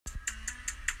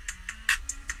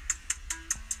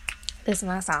This is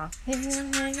my song. Hey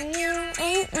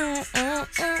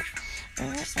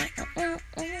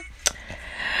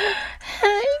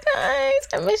guys,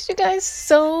 I miss you guys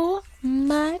so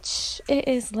much. It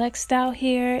is Lex out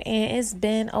here, and it's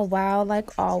been a while,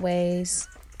 like always.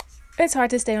 It's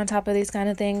hard to stay on top of these kind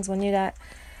of things when you got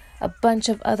a bunch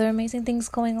of other amazing things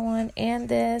going on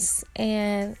and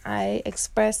I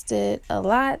expressed it a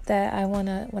lot that when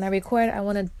I record, I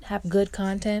want to have good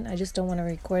content. I just don't want to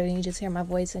record and you just hear my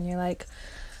voice and you're like,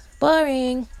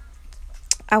 boring.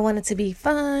 I want it to be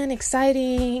fun,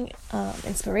 exciting,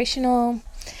 inspirational,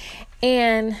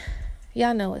 and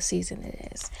y'all know what season it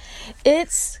is.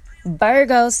 It's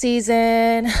Virgo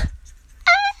season.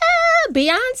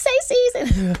 Beyonce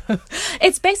season.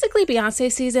 It's basically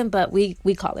Beyonce season, but we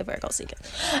call it Virgo season.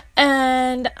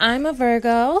 And I'm a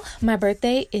Virgo. My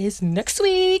birthday is next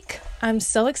week. I'm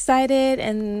so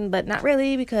excited, but not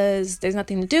really because there's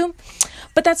nothing to do.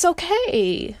 But that's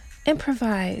okay.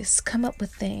 Improvise, come up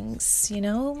with things,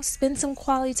 spend some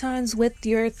quality times with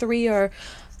your 3 or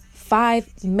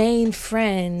 5 main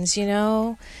friends, You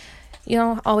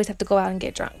don't always have to go out and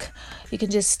get drunk. You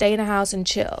can just stay in the house and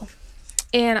chill.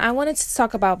 And I wanted to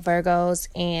talk about Virgos,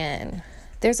 and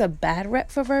there's a bad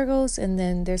rep for Virgos, and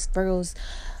then there's Virgos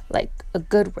like a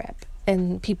good rep,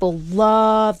 and people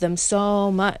love them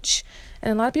so much.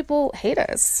 And a lot of people hate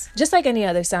us, just like any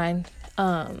other sign,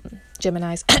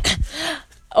 Geminis,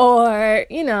 or,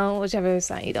 whichever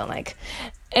sign you don't like.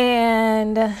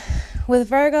 And with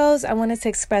Virgos, I wanted to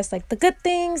express like the good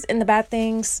things and the bad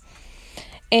things.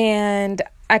 And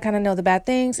I kind of know the bad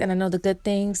things and I know the good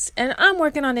things, and I'm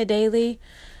working on it daily.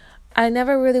 I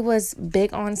never really was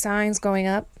big on signs growing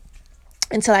up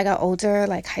until I got older,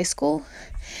 like high school,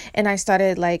 and I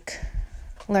started like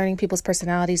learning people's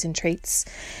personalities and traits,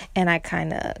 and I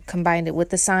kind of combined it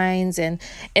with the signs, and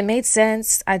it made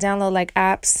sense. I download like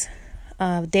apps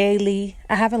daily.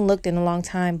 I haven't looked in a long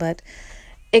time, but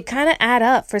it kind of add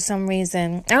up for some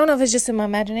reason. I don't know if it's just in my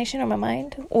imagination or my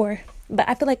mind, but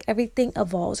I feel like everything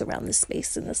evolves around the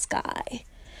space in the sky.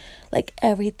 Like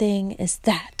everything is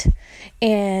that.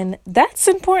 And that's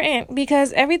important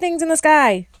because everything's in the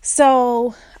sky.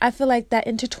 So I feel like that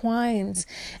intertwines,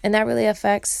 and that really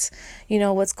affects,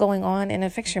 what's going on, and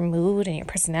affects your mood and your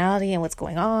personality and what's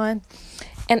going on.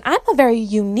 And I'm a very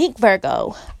unique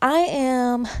Virgo. I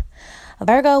am a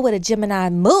Virgo with a Gemini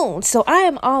moon. So I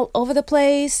am all over the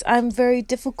place. I'm very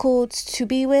difficult to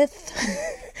be with.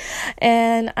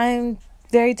 And I'm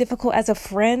very difficult as a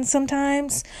friend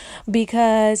sometimes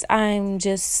because I'm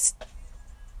just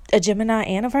a Gemini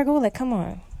and a Virgo. Like, come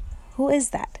on. Who is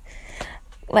that?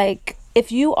 Like,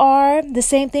 if you are the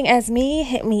same thing as me,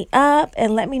 hit me up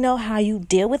and let me know how you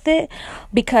deal with it.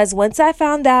 Because once I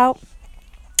found out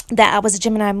that I was a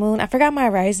Gemini moon, I forgot my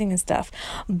rising and stuff.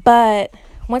 But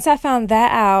once I found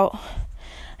that out,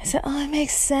 I said, oh, it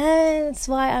makes sense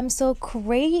why I'm so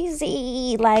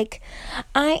crazy. Like,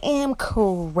 I am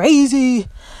crazy.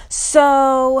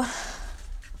 So,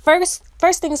 first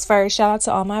things first, shout out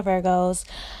to all my Virgos.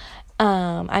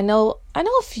 I know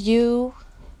a few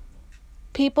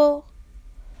people,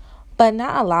 but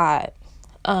not a lot.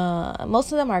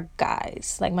 Most of them are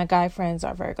guys. Like, my guy friends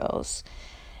are Virgos,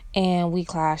 and we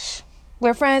clash.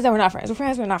 We're friends and we're not friends. We're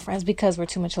friends, we're not friends because we're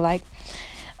too much alike.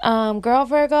 Girl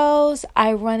Virgos,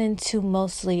 I run into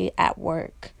mostly at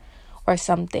work or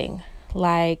something.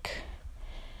 Like,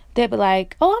 they'd be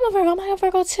like, oh, I'm a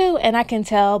Virgo too. And I can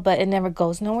tell, but it never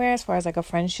goes nowhere as far as like a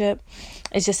friendship.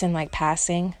 It's just in like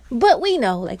passing. But we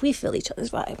know, like, we feel each other's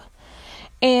vibe.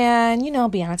 And,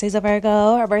 Beyonce's a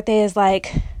Virgo. Her birthday is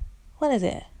like, what is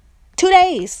it? 2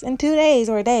 days. In 2 days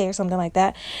or a day or something like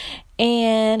that.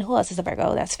 And who else is a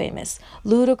Virgo that's famous?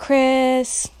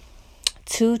 Ludacris,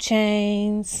 2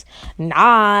 Chainz,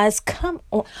 Nas, come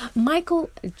on, Michael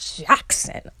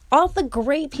Jackson, all the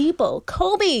great people.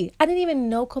 Kobe, I didn't even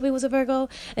know Kobe was a Virgo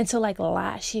until like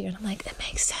last year, and I'm like, it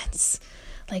makes sense.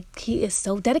 Like, he is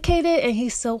so dedicated and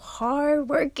he's so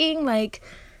hardworking. Like,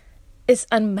 it's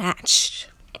unmatched.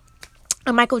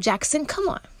 And Michael Jackson, come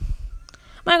on.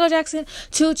 Michael Jackson,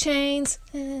 2 Chainz,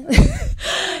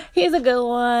 he's a good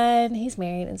one. He's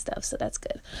married and stuff, so that's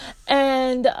good.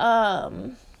 And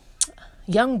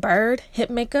Young Bird,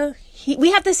 Hitmaker,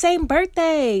 we have the same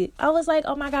birthday. I was like,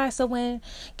 oh my God. So when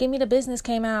Give Me the Business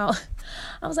came out,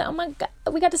 I was like, oh my God,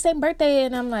 we got the same birthday.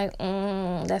 And I'm like,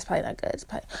 that's probably not good.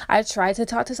 I tried to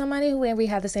talk to somebody who we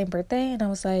had the same birthday, and I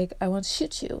was like, I want to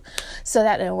shoot you. So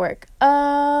that didn't work.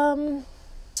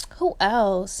 Who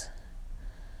else?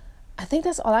 I think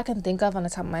that's all I can think of on the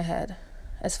top of my head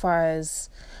as far as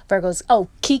Virgos. Oh,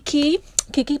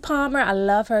 Keke Palmer. I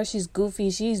love her. She's goofy.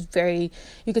 She's very,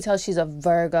 you could tell she's a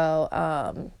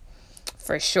Virgo.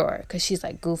 for sure, because she's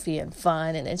like goofy and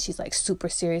fun, and then she's like super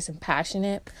serious and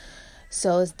passionate.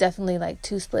 So it's definitely like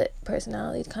two split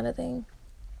personalities kind of thing,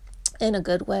 in a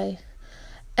good way.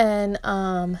 And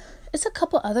it's a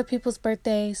couple other people's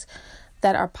birthdays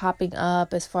that are popping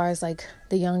up as far as like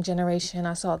the young generation.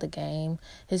 I saw The Game.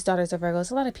 His daughters are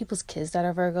Virgos. A lot of people's kids that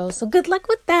are Virgos. So good luck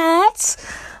with that.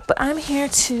 But I'm here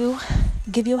to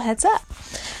give you a heads up.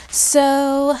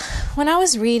 So when I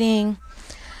was reading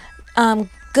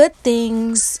good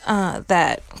things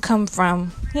that come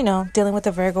from, dealing with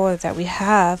the Virgo that we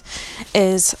have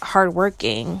is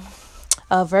hardworking.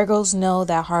 Virgos know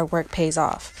that hard work pays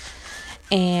off.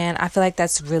 And I feel like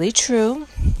that's really true.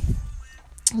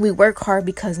 We work hard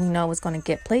because we know it's going to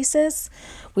get places.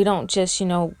 We don't just,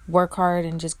 work hard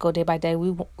and just go day by day.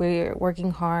 We're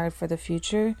working hard for the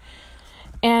future.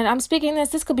 And I'm speaking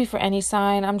this could be for any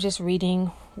sign. I'm just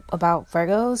reading about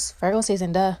Virgos. Virgo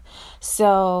season, duh.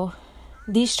 So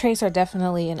these traits are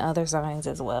definitely in other signs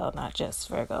as well, not just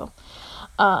Virgo.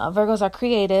 Virgos are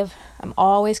creative. I'm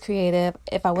always creative.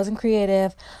 If I wasn't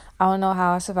creative, I don't know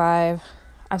how I survive.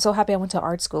 I'm so happy I went to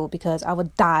art school, because I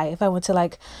would die if I went to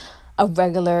like a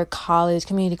regular college,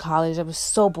 community college. I was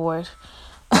so bored.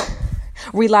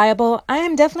 Reliable. I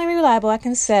am definitely reliable, I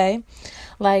can say.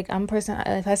 Like, I'm a person,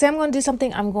 if I say I'm going to do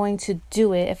something, I'm going to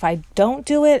do it. If I don't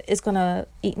do it, it's going to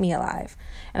eat me alive.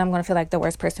 And I'm going to feel like the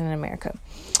worst person in America.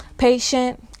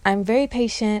 Patient. I'm very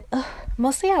patient.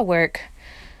 Mostly at work.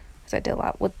 Because I deal a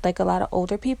lot with like a lot of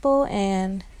older people,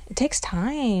 and it takes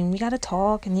time. You got to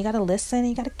talk, and you got to listen.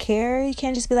 You got to care. You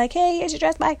can't just be like, hey, here's your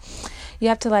dress, bye. You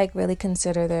have to like really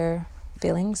consider their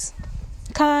feelings.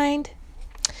 Kind.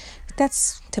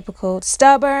 That's typical.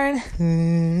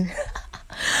 Stubborn.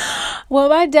 Well,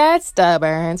 my dad's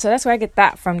stubborn, so that's where I get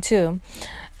that from too.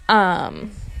 Yeah.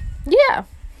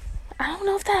 I don't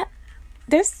know if that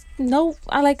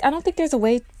I don't think there's a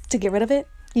way to get rid of it.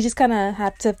 You just kind of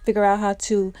have to figure out how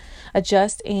to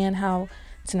adjust and how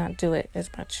to not do it as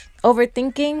much.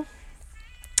 Overthinking.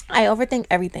 I overthink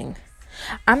everything.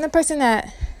 I'm the person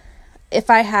that, if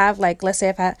I have, like, let's say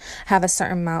if I have a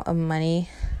certain amount of money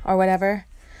or whatever,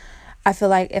 I feel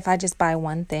like if I just buy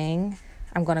one thing,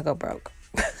 I'm going to go broke.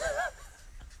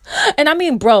 And I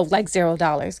mean broke, like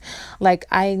 $0. Like,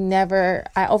 I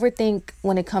overthink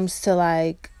when it comes to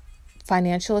like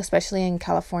financial, especially in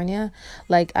California.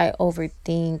 Like, I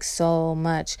overthink so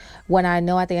much when I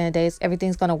know at the end of the day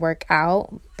everything's going to work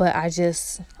out, but I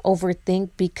just overthink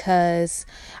because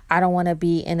I don't want to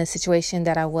be in a situation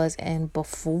that I was in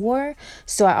before.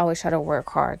 So I always try to work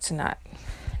hard to not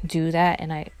do that,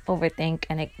 and I overthink,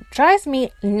 and it drives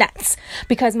me nuts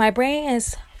because my brain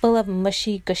is full of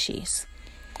mushy gushies.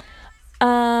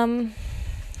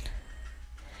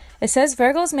 It says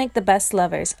Virgos make the best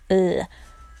lovers. Ugh.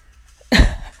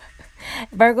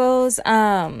 Virgos,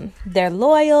 they're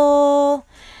loyal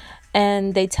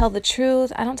and they tell the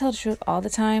truth. I don't tell the truth all the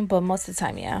time, but most of the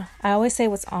time, yeah. I always say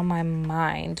what's on my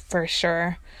mind, for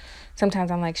sure. Sometimes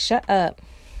I'm like, shut up.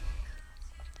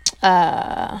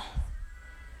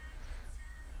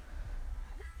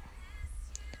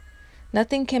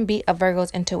 Nothing can beat a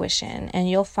Virgo's intuition, and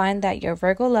you'll find that your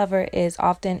Virgo lover is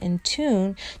often in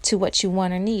tune to what you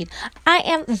want or need. I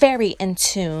am very in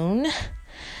tune.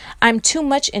 I'm too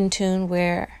much in tune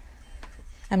where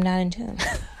I'm not in tune.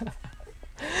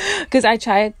 Because I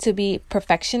try to be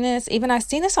perfectionist. Even I've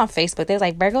seen this on Facebook. They're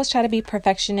like, Virgos try to be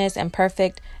perfectionist and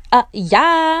perfect.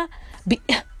 Yeah.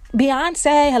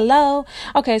 Beyonce, hello.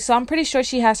 Okay, so I'm pretty sure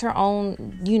she has her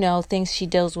own, things she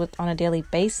deals with on a daily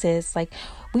basis. Like,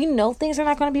 we know things are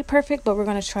not going to be perfect, but we're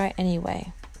going to try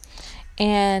anyway.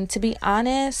 And to be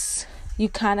honest, you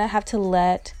kind of have to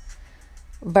let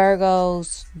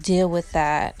Virgos deal with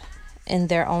that in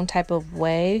their own type of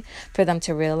way for them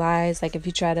to realize, like, if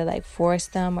you try to like force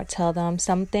them or tell them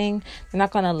something, they're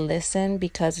not going to listen,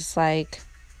 because it's like,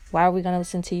 why are we going to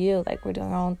listen to you? Like, we're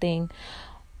doing our own thing.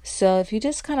 So if you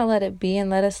just kind of let it be and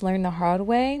let us learn the hard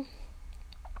way,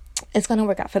 it's going to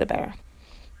work out for the better.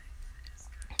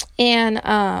 And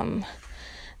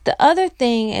the other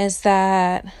thing is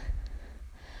that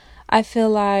I feel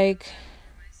like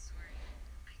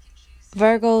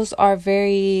Virgos are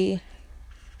very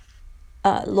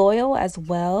loyal as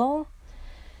well.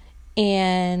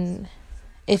 And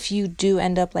if you do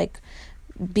end up like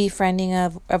befriending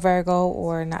a Virgo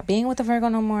or not being with a Virgo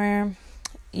no more,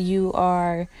 you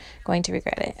are going to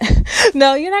regret it.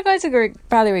 No, you're not going to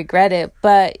probably regret it,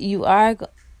 but you are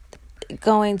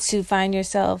going to find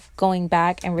yourself going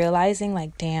back and realizing,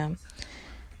 like, damn,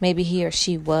 maybe he or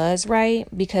she was right,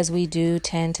 because we do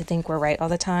tend to think we're right all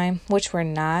the time, which we're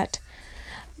not.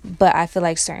 But I feel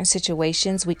like certain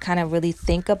situations, we kind of really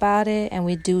think about it and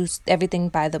we do everything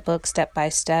by the book, step by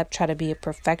step, try to be a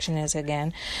perfectionist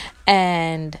again.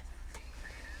 And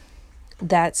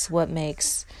that's what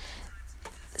makes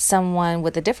someone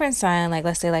with a different sign, like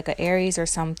let's say like an Aries or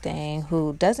something,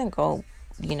 who doesn't go,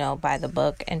 by the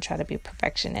book and try to be a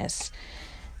perfectionist,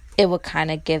 it would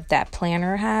kind of give that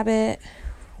planner habit,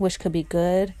 which could be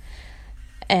good.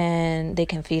 And they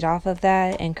can feed off of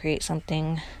that and create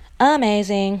something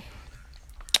amazing.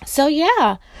 So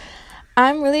yeah,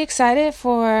 I'm really excited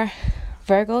for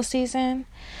Virgo season.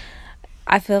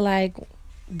 I feel like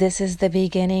this is the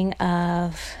beginning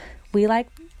of, we like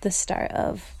the start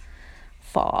of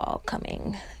fall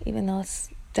coming, even though it's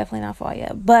definitely not fall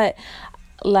yet. But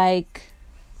like,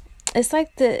 it's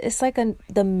like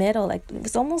the middle, like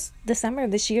it's almost December.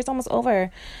 This year's almost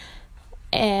over.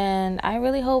 And I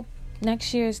really hope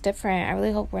next year is different. I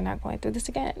really hope we're not going through this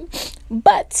again.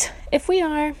 But if we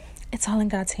are, it's all in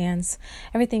God's hands.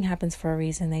 Everything happens for a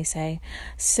reason, they say.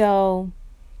 So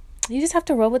you just have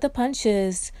to roll with the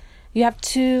punches. You have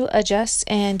to adjust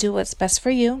and do what's best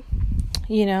for you,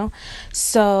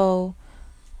 So,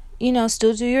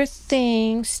 still do your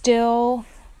thing, still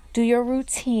do your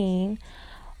routine,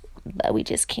 but we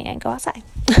just can't go outside.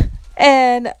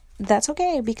 And that's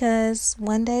okay, because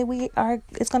one day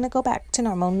it's going to go back to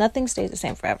normal. Nothing stays the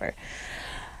same forever.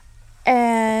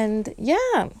 And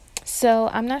yeah, so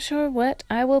I'm not sure what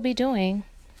I will be doing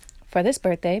for this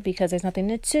birthday because there's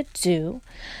nothing to do.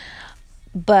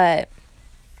 But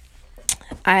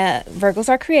Virgos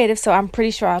are creative, so I'm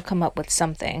pretty sure I'll come up with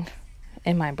something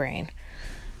in my brain.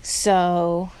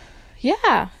 So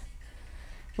yeah,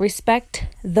 respect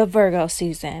the Virgo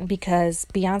season because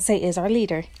Beyonce is our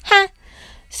leader. Ha!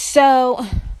 So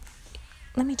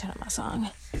let me turn up my song.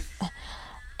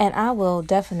 And I will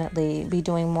definitely be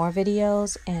doing more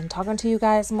videos and talking to you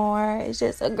guys more. It's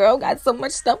just a girl got so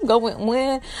much stuff going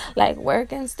on, like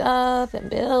work and stuff and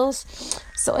bills.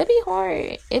 So it'd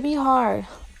be hard.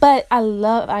 But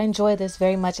I enjoy this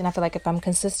very much. And I feel like if I'm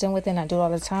consistent with it and I do it all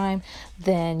the time,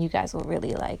 then you guys will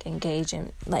really like engage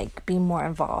and like be more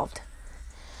involved.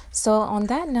 So on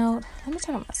that note, let me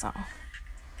turn up my song.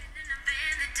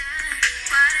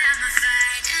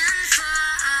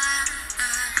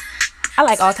 I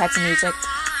like all types of music.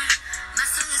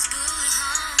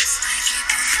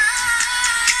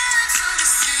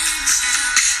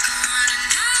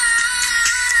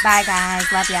 Bye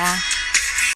guys, love ya.